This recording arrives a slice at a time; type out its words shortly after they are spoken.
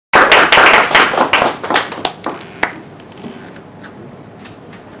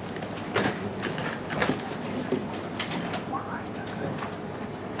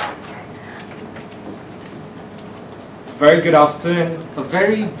Very good afternoon, a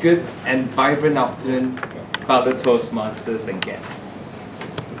very good and vibrant afternoon, fellow Toastmasters and guests.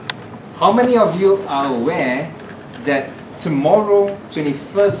 How many of you are aware that tomorrow,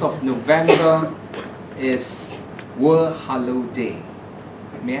 21st of November, is World Hello Day?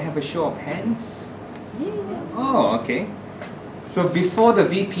 May I have a show of hands? Oh, okay. So before the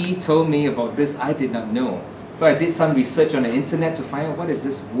VP told me about this, I did not know. So I did some research on the internet to find out what is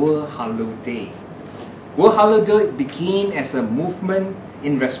this World Hello Day. World Hello Day began as a movement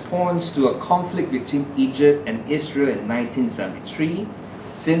in response to a conflict between Egypt and Israel in 1973.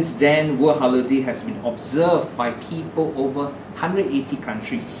 Since then, World Hello Day has been observed by people over 180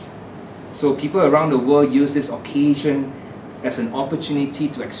 countries. So people around the world use this occasion as an opportunity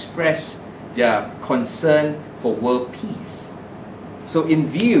to express their concern for world peace. So in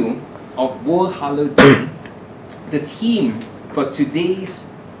view of World Hello Day, the theme for today's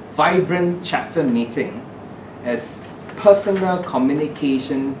vibrant chapter meeting is personal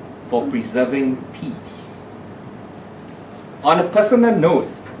communication for preserving peace. On a personal note,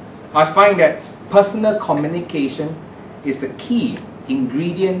 I find that personal communication is the key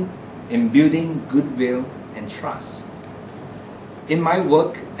ingredient in building goodwill and trust. In my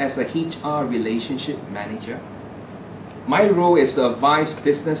work as a HR relationship manager, my role is to advise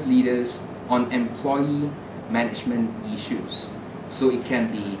business leaders on employee management issues. So it can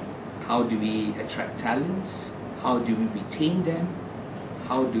be, how do we attract talents? How do we retain them?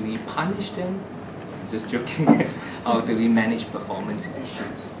 How do we punish them? Just joking. How do we manage performance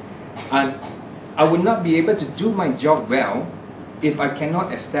issues? And I would not be able to do my job well if I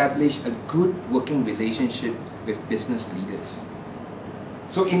cannot establish a good working relationship with business leaders.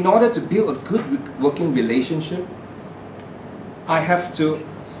 So in order to build a good working relationship, I have to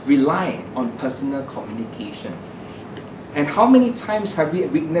rely on personal communication. And how many times have we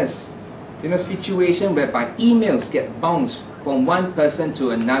witnessed situation whereby emails get bounced from one person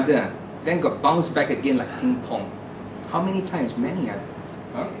to another, then got bounced back again like ping pong? How many times? Many have.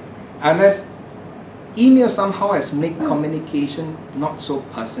 And that email somehow has made communication not so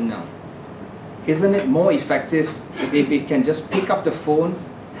personal. Isn't it more effective if we can just pick up the phone,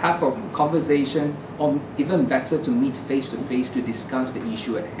 have a conversation, or even better to meet face to face to discuss the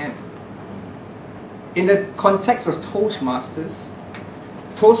issue at hand? In the context of Toastmasters,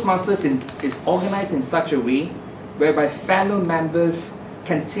 Toastmasters is organized in such a way whereby fellow members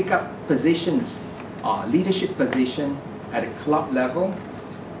can take up positions, leadership position at a club level,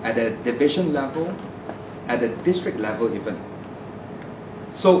 at a division level, at a district level even.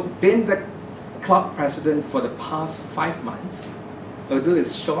 So being the club president for the past 5 months, although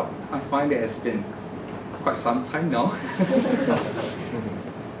it's short, I find it has been quite some time now.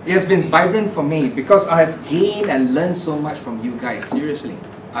 It has been vibrant for me because I have gained and learned so much from you guys. Seriously,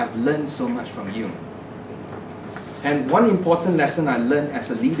 I've learned so much from you. And one important lesson I learned as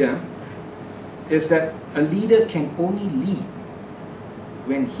a leader is that a leader can only lead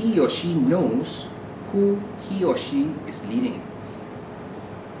when he or she knows who he or she is leading.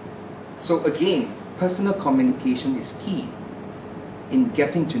 So again, personal communication is key in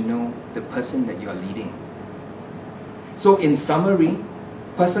getting to know the person that you are leading. So in summary,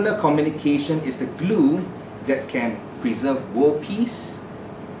 personal communication is the glue that can preserve world peace.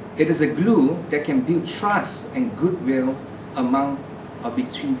 It is a glue that can build trust and goodwill among or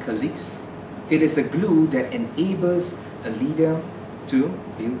between colleagues. It is a glue that enables a leader to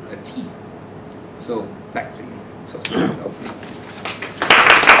build a team. So back to you.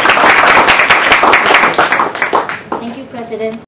 Thank you, President.